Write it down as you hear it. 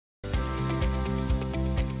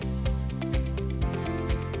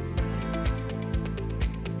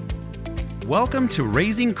Welcome to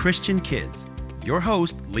Raising Christian Kids. Your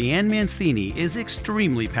host, Leanne Mancini, is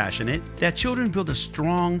extremely passionate that children build a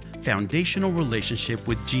strong, foundational relationship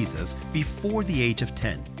with Jesus before the age of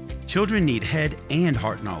 10. Children need head and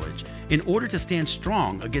heart knowledge in order to stand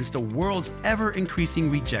strong against the world's ever-increasing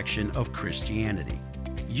rejection of Christianity.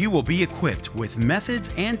 You will be equipped with methods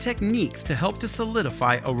and techniques to help to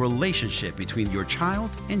solidify a relationship between your child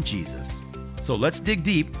and Jesus. So let's dig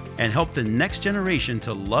deep and help the next generation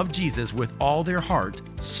to love Jesus with all their heart,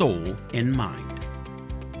 soul, and mind.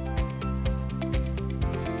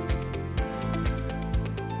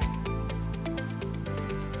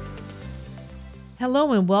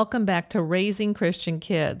 Hello and welcome back to Raising Christian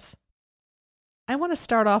Kids. I want to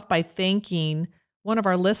start off by thanking one of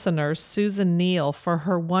our listeners, Susan Neal, for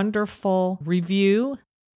her wonderful review.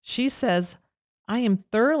 She says, I am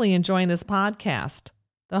thoroughly enjoying this podcast.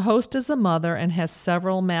 The host is a mother and has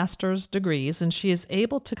several master's degrees, and she is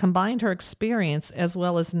able to combine her experience as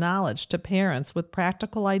well as knowledge to parents with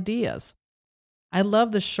practical ideas. I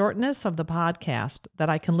love the shortness of the podcast, that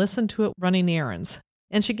I can listen to it running errands.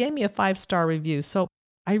 And she gave me a 5-star review, so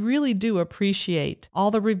I really do appreciate all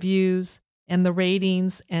the reviews and the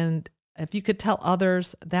ratings, and if you could tell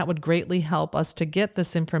others, that would greatly help us to get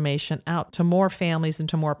this information out to more families and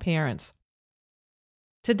to more parents.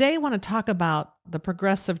 Today, I want to talk about the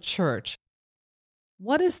progressive church.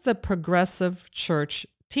 What is the progressive church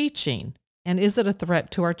teaching, and is it a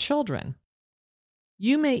threat to our children?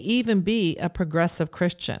 You may even be a progressive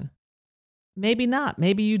Christian. Maybe not.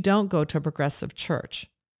 Maybe you don't go to a progressive church.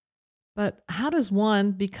 But how does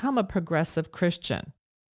one become a progressive Christian?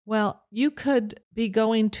 Well, you could be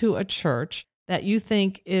going to a church that you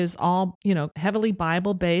think is all, heavily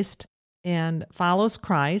Bible-based and follows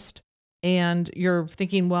Christ. And you're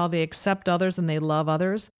thinking, well, they accept others and they love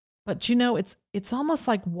others. But it's almost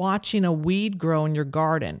like watching a weed grow in your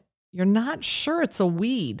garden. You're not sure it's a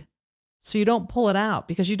weed, so you don't pull it out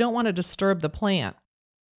because you don't want to disturb the plant.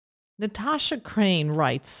 Natasha Crane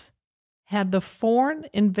writes, had the foreign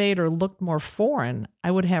invader looked more foreign,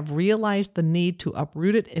 I would have realized the need to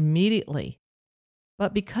uproot it immediately.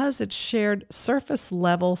 But because it shared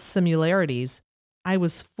surface-level similarities, I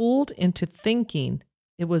was fooled into thinking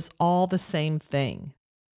it was all the same thing.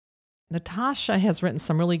 Natasha has written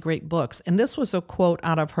some really great books, and this was a quote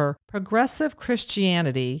out of her, Progressive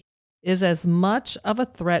Christianity is as much of a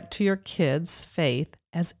threat to your kids' faith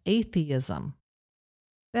as atheism.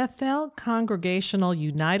 Bethel Congregational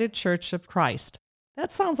United Church of Christ.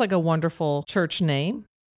 That sounds like a wonderful church name.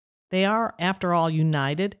 They are, after all,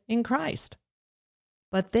 united in Christ.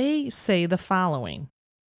 But they say the following.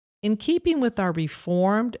 In keeping with our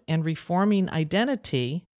reformed and reforming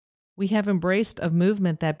identity, we have embraced a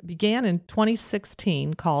movement that began in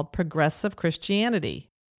 2016 called Progressive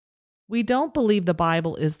Christianity. We don't believe the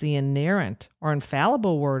Bible is the inerrant or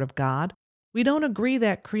infallible Word of God. We don't agree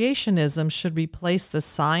that creationism should replace the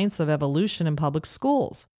science of evolution in public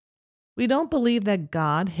schools. We don't believe that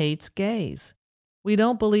God hates gays. We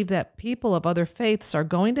don't believe that people of other faiths are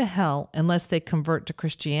going to hell unless they convert to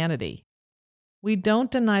Christianity. We don't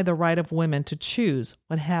deny the right of women to choose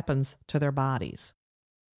what happens to their bodies.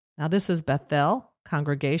 Now, this is Bethel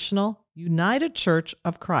Congregational United Church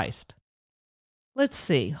of Christ. Let's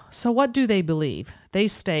see. So what do they believe? They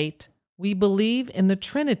state, we believe in the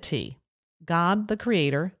Trinity, God the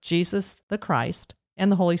Creator, Jesus the Christ,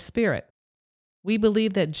 and the Holy Spirit. We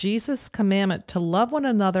believe that Jesus' commandment to love one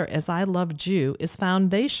another as I loved you is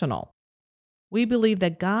foundational. We believe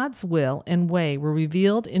that God's will and way were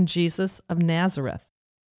revealed in Jesus of Nazareth.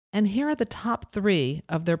 And here are the top 3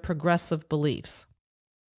 of their progressive beliefs.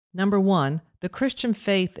 Number 1, the Christian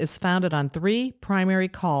faith is founded on 3 primary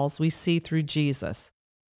calls we see through Jesus: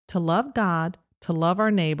 to love God, to love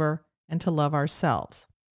our neighbor, and to love ourselves.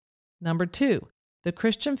 Number 2, the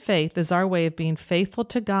Christian faith is our way of being faithful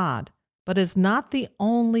to God, but is not the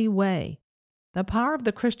only way. The power of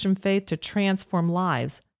the Christian faith to transform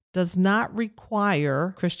lives does not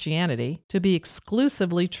require Christianity to be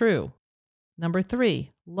exclusively true. Number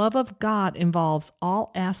 3, love of God involves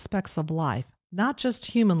all aspects of life, not just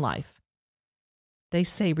human life. They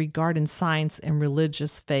say regarding science and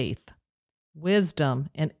religious faith, wisdom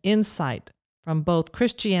and insight from both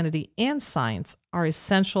Christianity and science are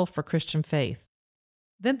essential for Christian faith.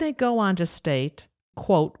 Then they go on to state,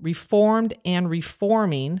 quote, reformed and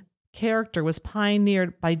reforming character was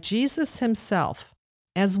pioneered by Jesus himself.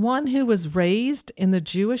 As one who was raised in the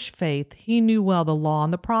Jewish faith, he knew well the law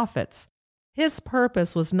and the prophets. His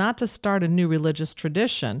purpose was not to start a new religious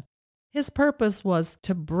tradition. His purpose was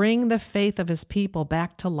to bring the faith of his people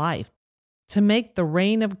back to life, to make the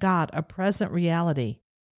reign of God a present reality.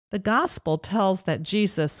 The gospel tells that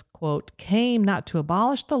Jesus, quote, came not to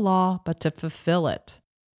abolish the law, but to fulfill it.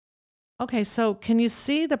 Okay, so can you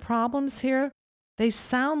see the problems here? They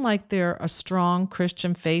sound like they're a strong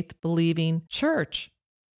Christian faith-believing church,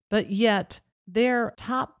 but yet their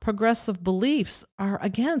top progressive beliefs are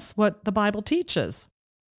against what the Bible teaches.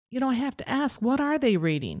 I have to ask, what are they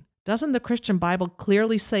reading? Doesn't the Christian Bible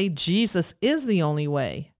clearly say Jesus is the only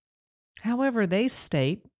way? However, they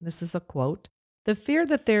state, this is a quote, "The fear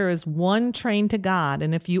that there is one train to God,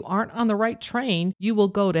 and if you aren't on the right train, you will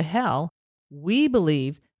go to hell. We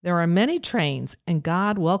believe there are many trains, and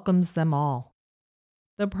God welcomes them all."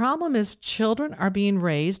 The problem is children are being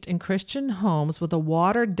raised in Christian homes with a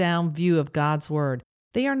watered-down view of God's Word.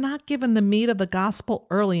 They are not given the meat of the gospel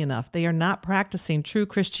early enough. They are not practicing true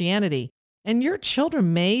Christianity. And your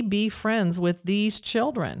children may be friends with these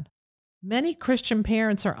children. Many Christian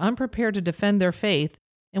parents are unprepared to defend their faith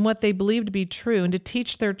and what they believe to be true and to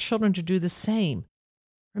teach their children to do the same.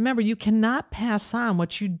 Remember, you cannot pass on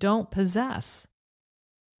what you don't possess.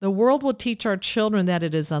 The world will teach our children that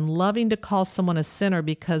it is unloving to call someone a sinner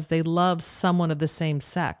because they love someone of the same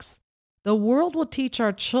sex. The world will teach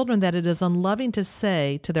our children that it is unloving to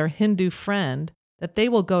say to their Hindu friend that they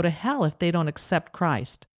will go to hell if they don't accept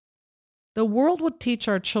Christ. The world will teach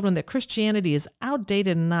our children that Christianity is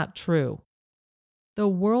outdated and not true. The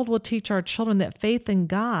world will teach our children that faith in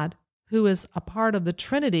God, who is a part of the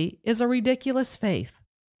Trinity, is a ridiculous faith.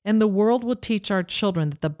 And the world will teach our children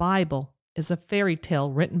that the Bible is a fairy tale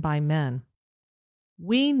written by men.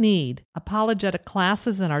 We need apologetic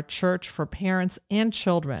classes in our church for parents and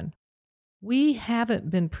children. We haven't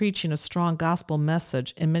been preaching a strong gospel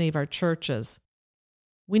message in many of our churches.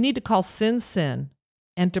 We need to call sin, sin,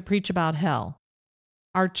 and to preach about hell.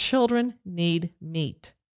 Our children need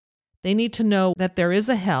meat. They need to know that there is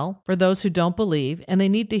a hell for those who don't believe, and they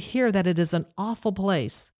need to hear that it is an awful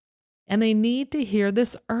place. And they need to hear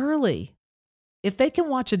this early. If they can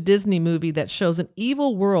watch a Disney movie that shows an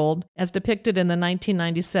evil world as depicted in the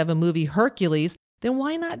 1997 movie Hercules, then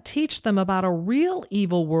why not teach them about a real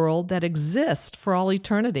evil world that exists for all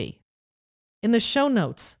eternity? In the show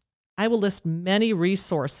notes, I will list many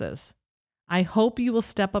resources. I hope you will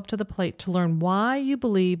step up to the plate to learn why you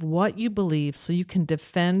believe what you believe so you can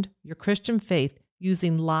defend your Christian faith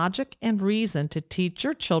using logic and reason to teach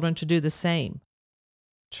your children to do the same.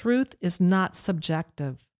 Truth is not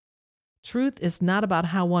subjective. Truth is not about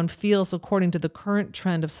how one feels according to the current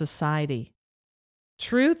trend of society.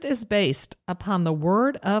 Truth is based upon the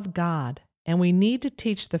Word of God, and we need to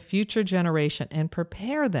teach the future generation and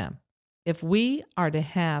prepare them if we are to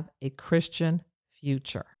have a Christian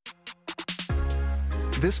future.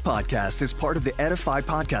 This podcast is part of the Edify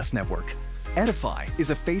Podcast Network. Edify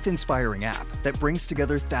is a faith-inspiring app that brings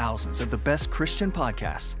together thousands of the best Christian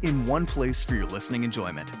podcasts in one place for your listening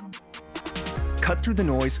enjoyment. Cut through the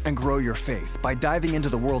noise and grow your faith by diving into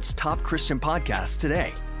the world's top Christian podcasts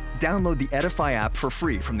today. Download the Edify app for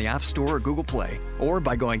free from the App Store or Google Play, or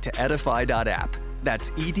by going to edify.app.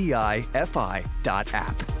 That's EDIFI.app.